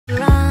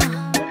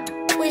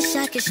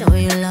could show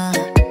you love.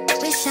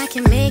 Wish I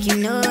could make you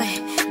know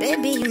it.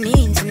 Baby, you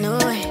need to know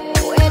it.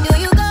 Where do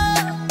you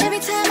go? Every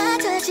time I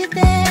touch you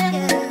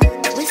there.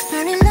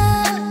 Whispering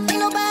love, ain't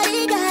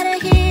nobody gotta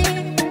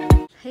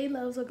hear. Hey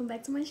loves, welcome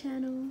back to my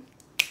channel.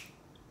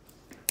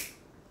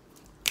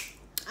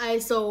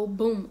 Alright, so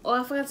boom. Oh,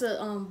 I forgot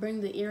to bring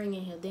the earring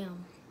in here.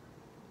 Damn.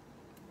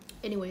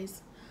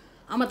 Anyways,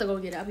 I'm about to go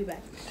get it. I'll be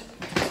back.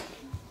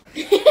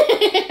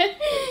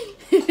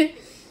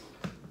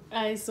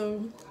 Alright,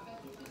 so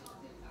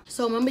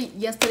remember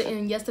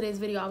yesterday's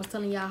video I was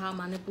telling y'all how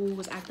my nipple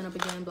was acting up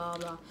again, blah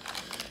blah.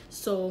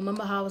 So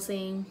remember how I was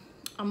saying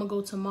I'm gonna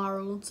go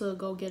tomorrow to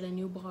go get a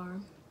new bar,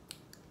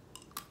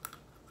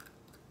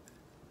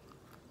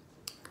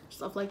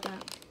 stuff like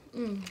that.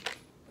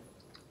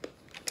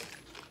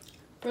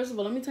 First of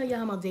all, let me tell you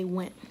how my day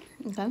went.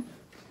 Okay,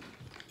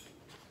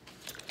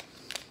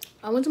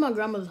 I went to my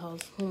grandmother's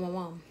house with my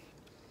mom.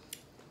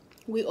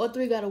 We all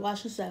three got a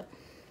wash and set.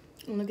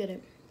 Look at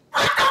it.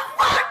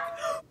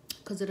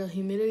 Because of the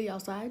humidity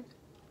outside,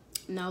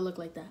 now it look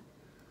like that.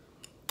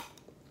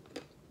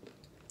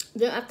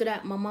 Then after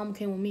that, my mom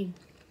came with me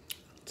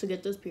to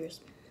get this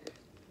pierced.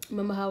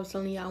 Remember how I was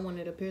telling y'all I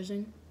wanted a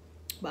piercing,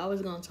 but I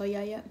wasn't gonna tell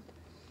y'all yet.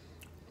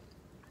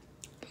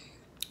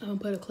 I'm gonna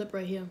put a clip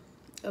right here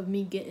of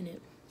me getting it.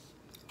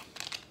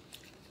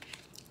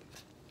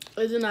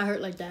 It did not hurt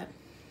like that.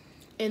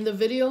 In the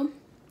video,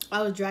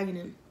 I was dragging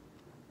it.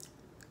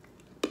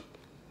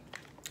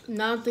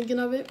 Now I'm thinking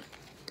of it,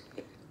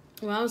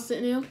 when I was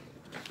sitting here,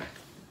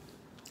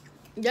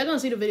 y'all gonna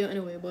see the video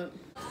anyway, but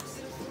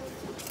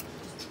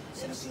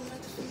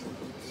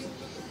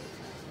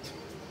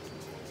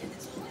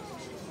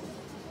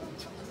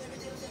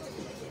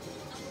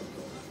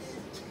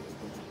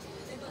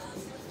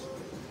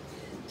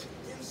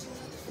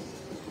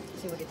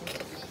see what you think.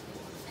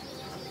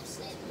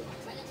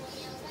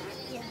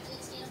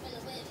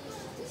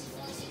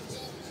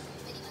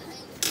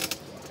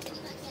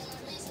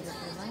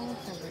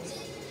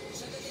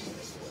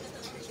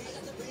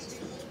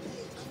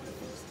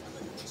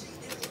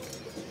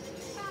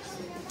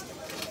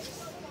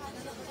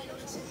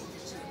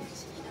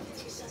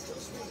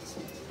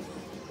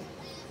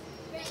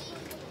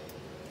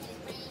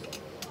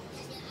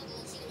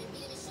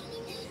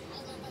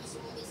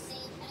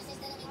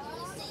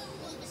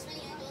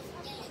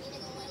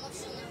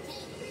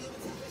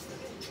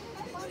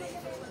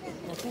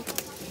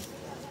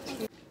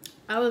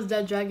 I was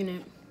dead dragging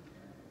it.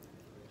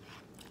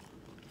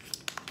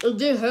 It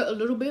did hurt a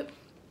little bit.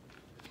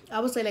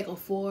 I would say like a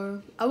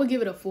 4. I would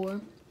give it a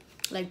 4.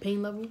 Like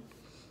pain level,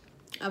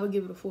 I would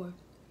give it a 4.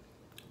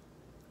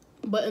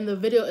 But in the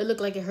video, it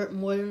looked like it hurt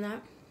more than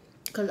that.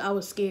 Because I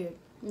was scared.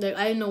 Like,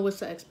 I didn't know what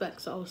to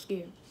expect, so I was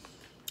scared.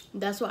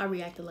 That's why I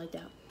reacted like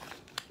that.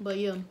 But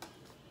yeah.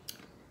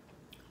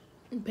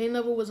 Pain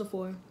level was a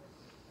 4.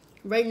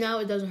 Right now,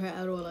 it doesn't hurt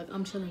at all. Like,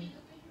 I'm chilling.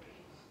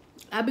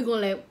 I be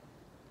going like,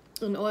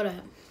 and all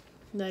that.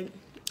 Like,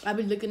 I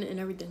be licking it and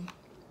everything.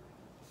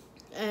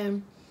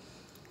 And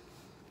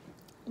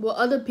with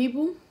other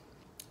people,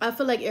 I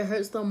feel like it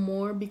hurts them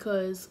more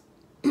because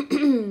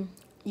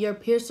your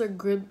piercer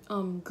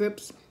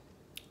grips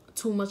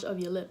too much of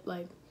your lip.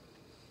 Like,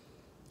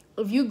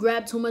 if you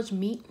grab too much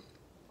meat,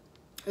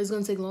 it's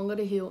gonna take longer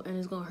to heal and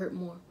it's gonna hurt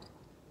more.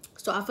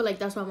 So I feel like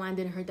that's why mine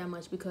didn't hurt that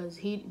much, because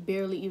he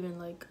barely even,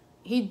 like,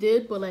 he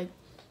did, but like,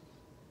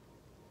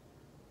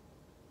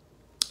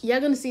 y'all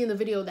gonna see in the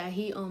video that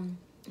he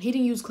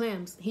didn't use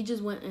clamps. He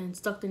just went and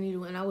stuck the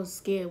needle, and I was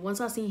scared.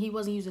 Once I seen he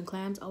wasn't using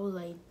clamps, I was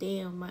like,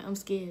 damn, I'm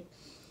scared.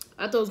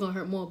 I thought it was gonna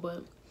hurt more,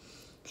 but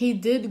he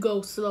did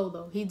go slow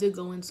though. He did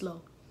go in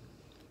slow.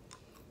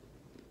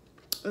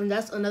 And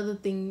that's another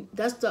thing.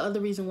 That's the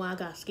other reason why I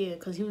got scared,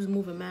 because he was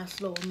moving mad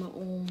slow. I'm like,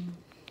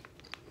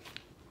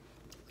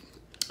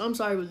 I'm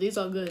sorry, but these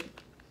are good.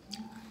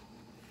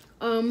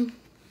 Then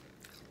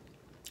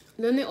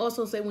they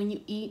also say when you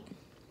eat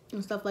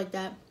and stuff like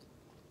that,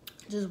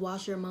 just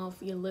wash your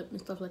mouth, your lip, and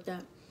stuff like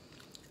that.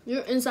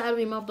 Your inside of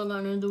your mouth don't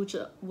got nothing to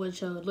do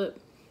with your lip.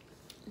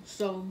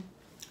 So,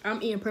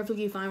 I'm eating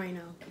perfectly fine right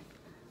now.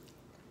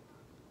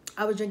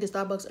 I was drinking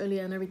Starbucks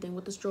earlier and everything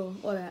with the straw,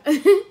 all that.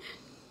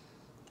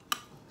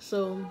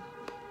 So,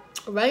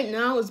 right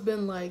now it's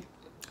been like,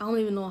 I don't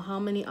even know how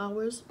many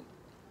hours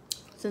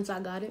since I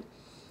got it.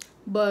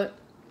 But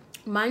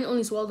mine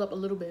only swelled up a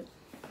little bit.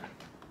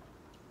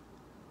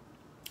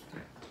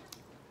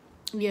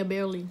 Yeah,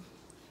 barely.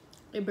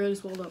 It barely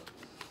swelled up.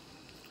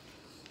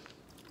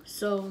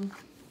 So,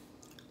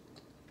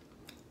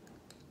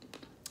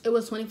 it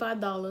was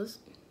 $25.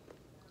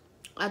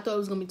 I thought it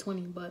was gonna be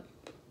 20, but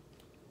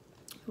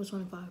it was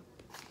 25.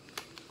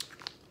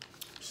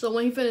 So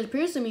when he finished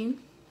piercing me,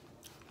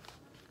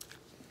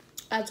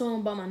 I told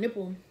him about my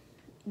nipple,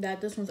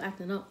 that this one's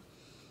acting up.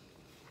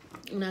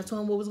 And I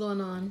told him what was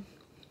going on.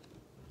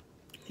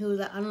 He was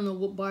like, I don't know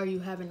what bar you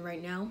having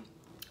right now,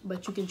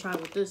 but you can try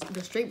with this,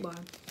 the straight bar.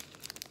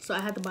 So I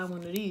had to buy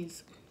one of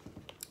these.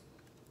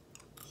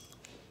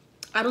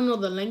 I don't know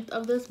the length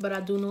of this, but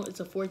I do know it's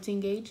a 14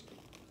 gauge.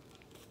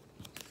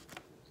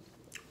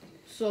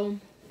 So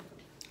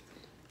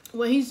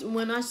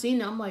when I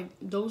seen it, I'm like,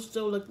 those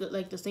still look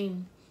like the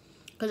same.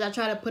 Cause I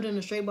tried to put in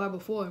a straight bar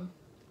before,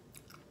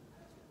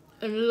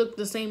 and it looked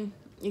the same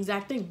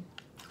exact thing.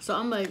 So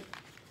I'm like,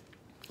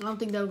 I don't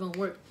think that was gonna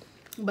work,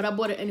 but I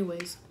bought it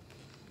anyways.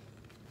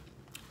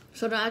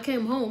 So then I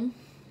came home.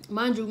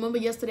 Mind you, remember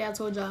yesterday I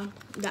told y'all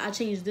that I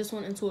changed this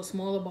one into a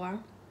smaller bar.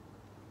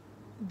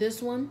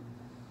 This one,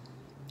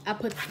 I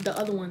put the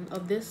other one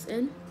of this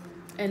in,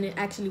 and it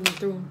actually went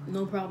through,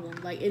 no problem.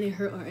 Like, it didn't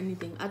hurt or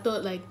anything. I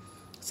thought, like,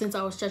 since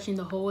I was stretching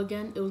the hole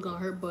again, it was gonna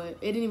hurt, but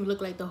it didn't even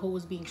look like the hole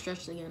was being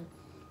stretched again.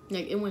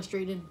 Like, it went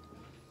straight in.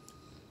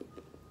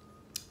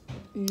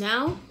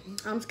 Now,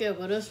 I'm scared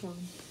for this one.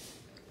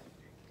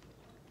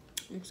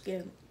 I'm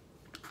scared.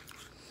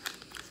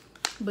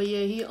 But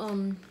yeah,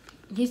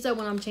 he said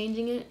when I'm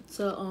changing it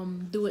to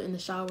do it in the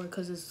shower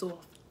because it's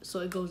soft,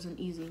 so it goes in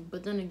easy.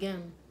 But then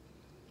again,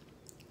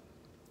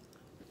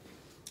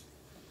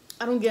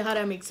 I don't get how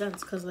that makes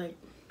sense, because like,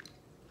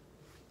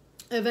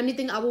 if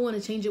anything, I would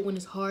want to change it when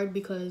it's hard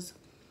because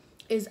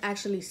it's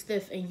actually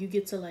stiff and you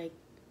get to like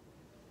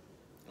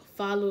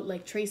follow,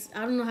 like trace.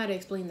 I don't know how to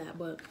explain that,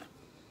 but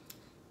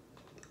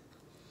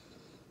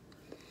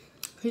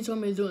he told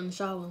me to do it in the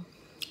shower,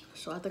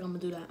 so I think I'm gonna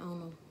do that. I don't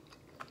know.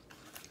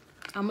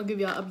 I'm gonna give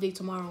y'all an update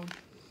tomorrow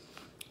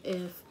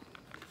if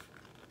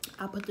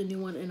I put the new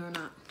one in or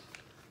not.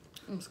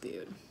 I'm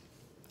scared.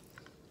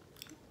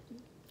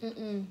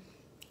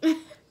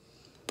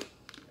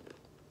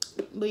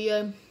 But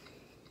yeah,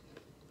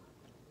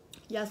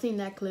 y'all seen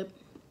that clip.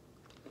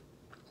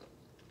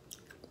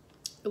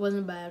 It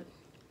wasn't bad.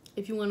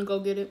 If you want to go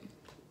get it,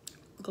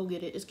 go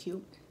get it. It's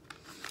cute.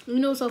 You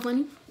know what's so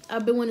funny?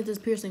 I've been wanting this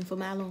piercing for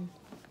mad long.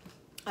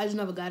 I just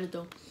never got it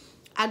though.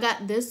 I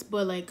got this,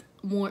 but like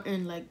more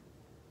in like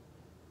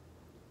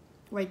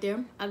right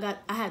there. I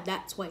had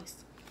that twice,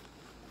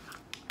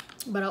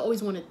 but I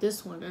always wanted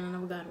this one and I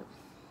never got it.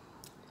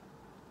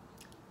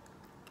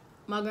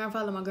 My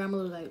grandfather and my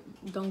grandmother was like,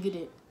 don't get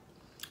it.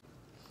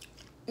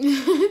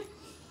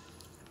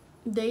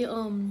 They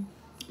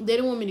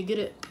didn't want me to get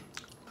it.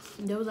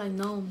 They was like,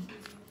 no,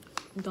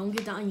 don't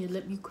get that on your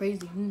lip, you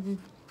crazy.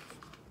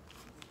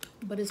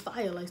 But it's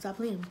fire, like, stop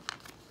playing.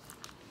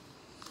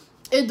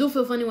 It do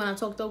feel funny when I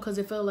talk though, because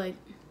it feel like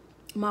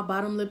my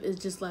bottom lip is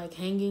just like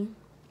hanging,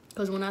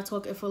 because when I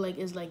talk it feel like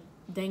it's like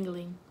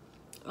dangling.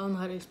 I don't know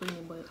how to explain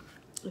it, but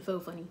it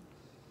felt funny.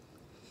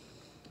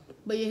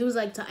 But yeah, he was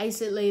like to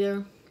ice it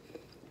later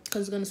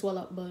because it's gonna swell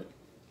up, but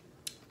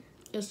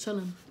it's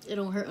chilling. It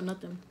don't hurt or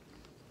nothing.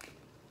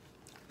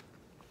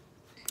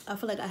 I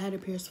feel like I had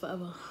it pierced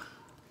forever.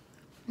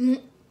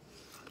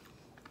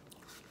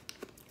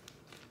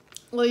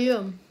 Well,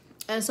 yeah,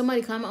 and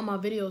somebody commented on my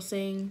video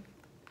saying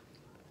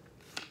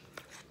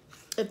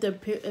if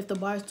the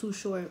bar is too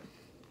short,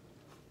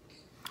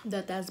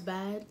 that's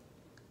bad.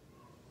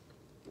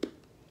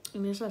 I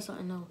mean, it's like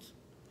something else.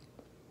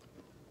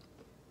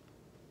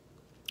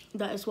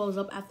 That it swells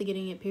up after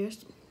getting it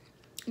pierced.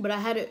 But I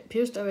had it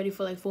pierced already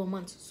for like 4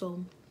 months,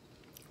 so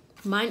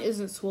mine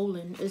isn't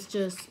swollen. It's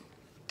just,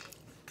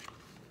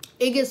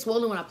 it gets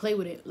swollen when I play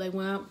with it. Like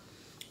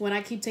when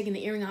I keep taking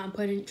the earring out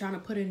and trying to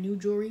put in new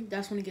jewelry,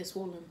 that's when it gets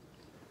swollen.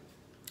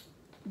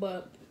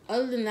 But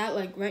other than that,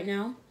 like right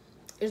now,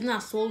 it's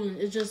not swollen.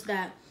 It's just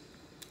that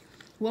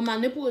when my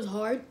nipple is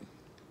hard,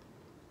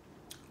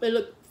 it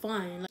look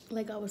fine.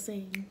 Like I was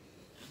saying,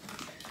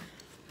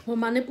 when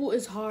my nipple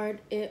is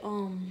hard, it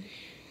what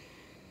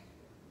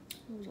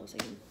was I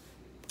saying?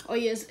 Oh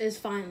yes, it's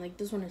fine. Like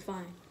this one is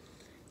fine.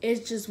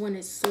 It's just when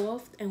it's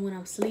soft and when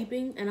I'm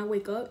sleeping and I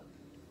wake up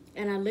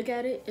and I look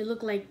at it, it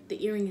look like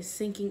the earring is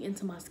sinking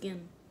into my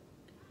skin,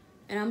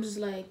 and I'm just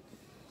like,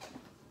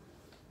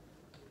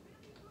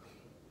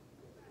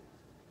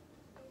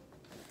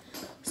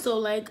 so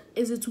like,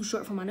 is it too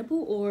short for my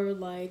nipple or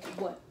like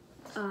what?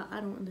 I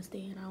don't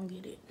understand. I don't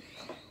get it.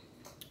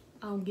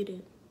 I don't get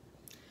it.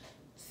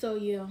 So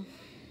yeah,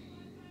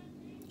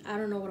 I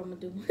don't know what I'm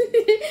gonna do.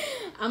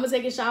 I'm gonna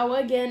take a shower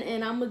again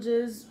and I'm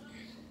gonna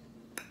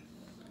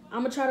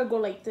try to go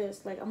like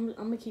this. Like I'm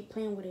gonna keep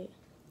playing with it.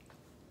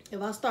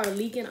 If I start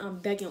leaking, I'm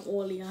begging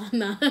all y'all.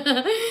 Nah.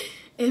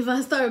 If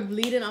I start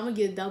bleeding, I'm gonna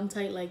get dumb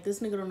tight. Like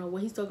this nigga don't know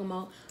what he's talking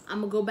about. I'm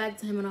gonna go back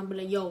to him and I'm gonna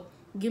be like, yo,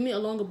 give me a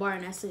longer bar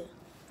and that's it.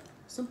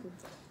 Simple.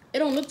 It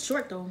don't look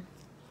short though.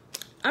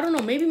 I don't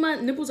know. Maybe my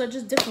nipples are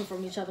just different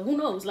from each other. Who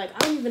knows? Like, I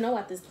don't even know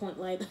at this point.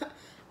 Like,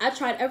 I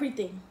tried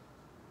everything,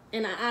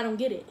 and I don't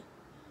get it.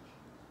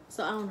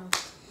 So, I don't know.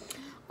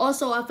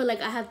 Also, I feel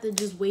like I have to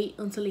just wait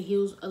until it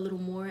heals a little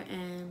more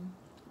and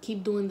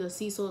keep doing the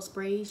sea salt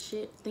spray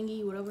shit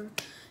thingy, whatever.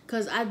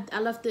 Because I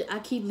left it. I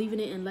keep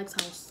leaving it in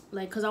Lex's house.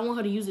 Like, because I want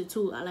her to use it,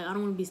 too. I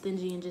don't want to be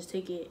stingy and just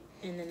take it,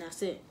 and then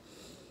that's it.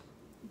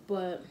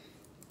 But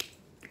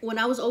when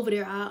I was over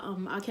there,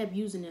 I kept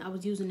using it. I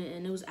was using it,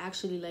 and it was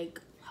actually, like,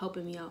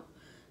 helping me out.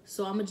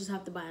 So I'm gonna just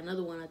have to buy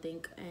another one, I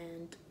think,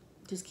 and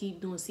just keep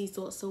doing sea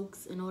salt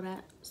soaks and all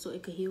that so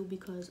it could heal,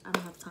 because I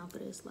don't have time for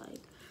this. Like,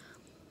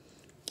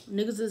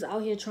 niggas is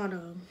out here trying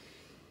to,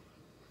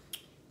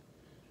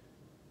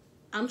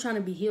 I'm trying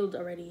to be healed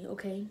already,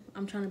 okay?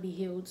 I'm trying to be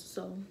healed,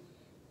 so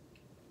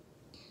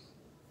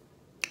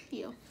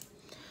video.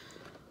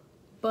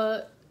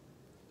 But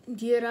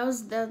yeah,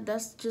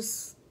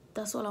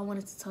 that's all I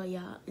wanted to tell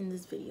y'all in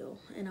this video.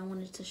 And I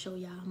wanted to show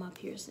y'all my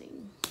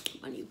piercing,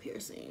 my new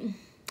piercing.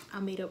 I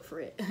made up for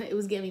it. It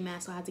was getting me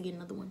mad, so I had to get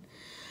another one.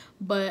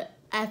 But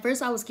at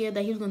first I was scared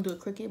that he was gonna do a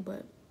crooked,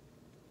 but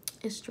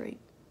it's straight.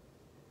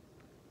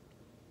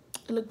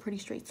 It looked pretty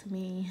straight to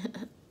me,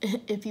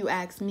 if you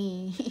ask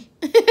me.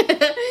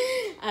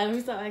 Let me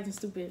stop acting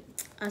stupid.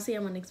 I'll see you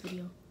in my next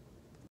video.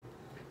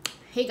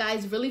 Hey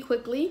guys, really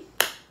quickly,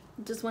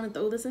 just want to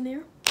throw this in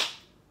there.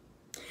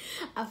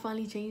 I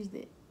finally changed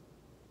it.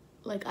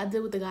 Like, I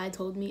did what the guy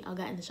told me. I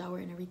got in the shower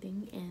and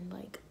everything, and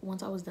like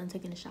once I was done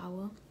taking a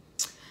shower,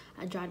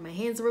 I dried my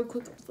hands real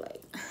quick.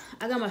 Like,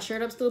 I got my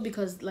shirt up still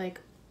because like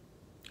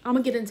I'm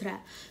gonna get into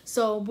that.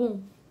 So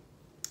boom,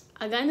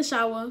 I got in the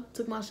shower,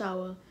 took my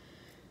shower.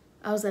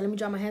 I was like, let me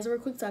dry my hands real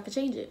quick so I could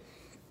change it.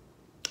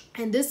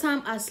 And this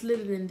time I slid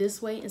it in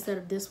this way instead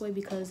of this way,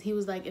 because he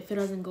was like, if it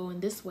doesn't go in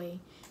this way,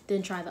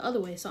 then try the other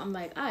way. So I'm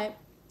like, all right,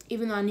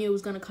 even though I knew it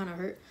was gonna kind of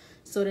hurt.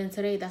 So then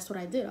today, that's what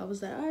I did. I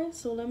was like, all right,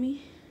 so let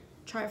me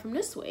try it from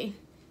this way.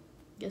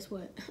 Guess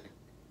what?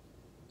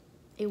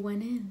 It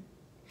went in.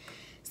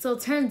 So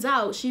it turns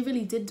out she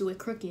really did do it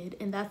crooked,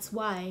 and that's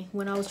why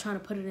when I was trying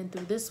to put it in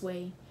through this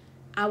way,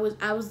 I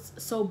was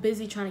so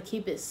busy trying to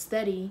keep it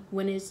steady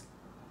when it's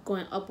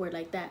going upward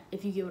like that,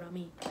 if you get what I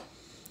mean.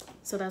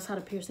 So that's how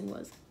the piercing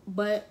was.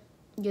 But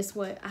guess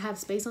what? I have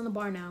space on the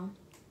bar now.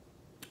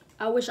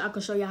 I wish I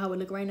could show you how it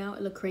look right now.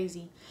 It look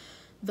crazy.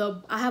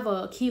 I have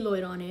a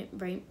keloid on it,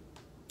 right?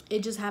 It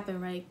just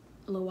happened right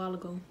a little while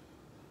ago.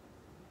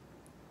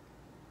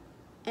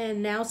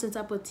 And now since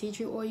I put tea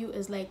tree oil,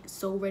 it's like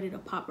so ready to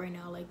pop right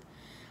now. Like,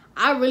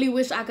 I really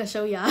wish I could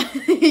show y'all.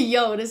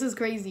 Yo, this is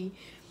crazy.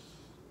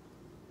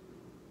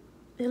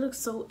 It looks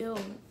so ill.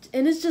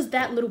 And it's just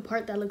that little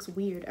part that looks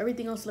weird.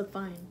 Everything else look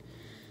fine.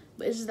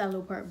 But it's just that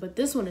little part. But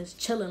this one is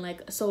chilling.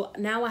 Like, so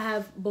now I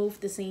have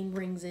both the same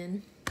rings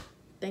in.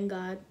 Thank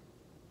God.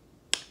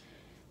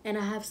 And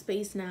I have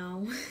space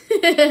now.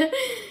 I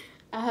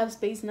have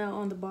space now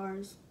on the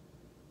bars.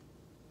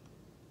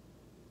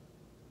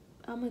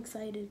 I'm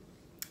excited.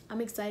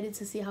 I'm excited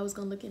to see how it's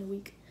gonna look in a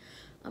week.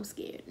 I'm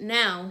scared.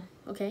 Now,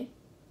 okay,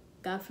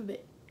 God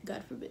forbid,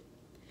 God forbid,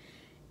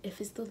 if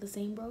it's still the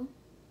same, bro,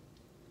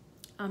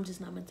 I'm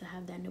just not meant to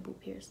have that nipple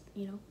pierced,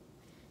 you know?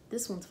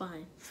 This one's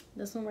fine.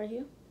 This one right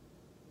here,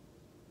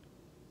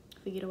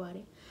 forget about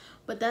it.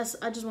 But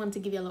I just wanted to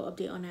give you a little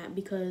update on that,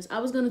 because I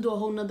was gonna do a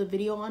whole nother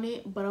video on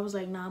it, but I was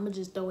like, nah, I'm gonna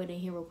just throw it in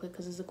here real quick,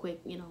 because it's a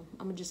quick, you know,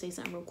 I'm gonna just say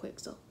something real quick.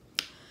 So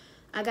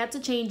I got to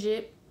change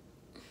it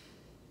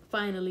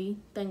finally,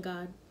 thank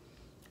God.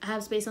 I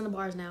have space on the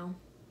bars now,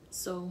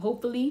 so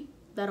hopefully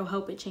that'll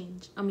help it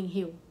change. I mean,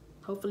 heal.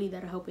 Hopefully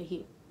that'll help it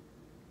heal.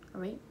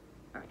 All right.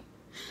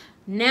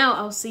 Now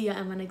I'll see you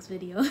in my next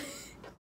video.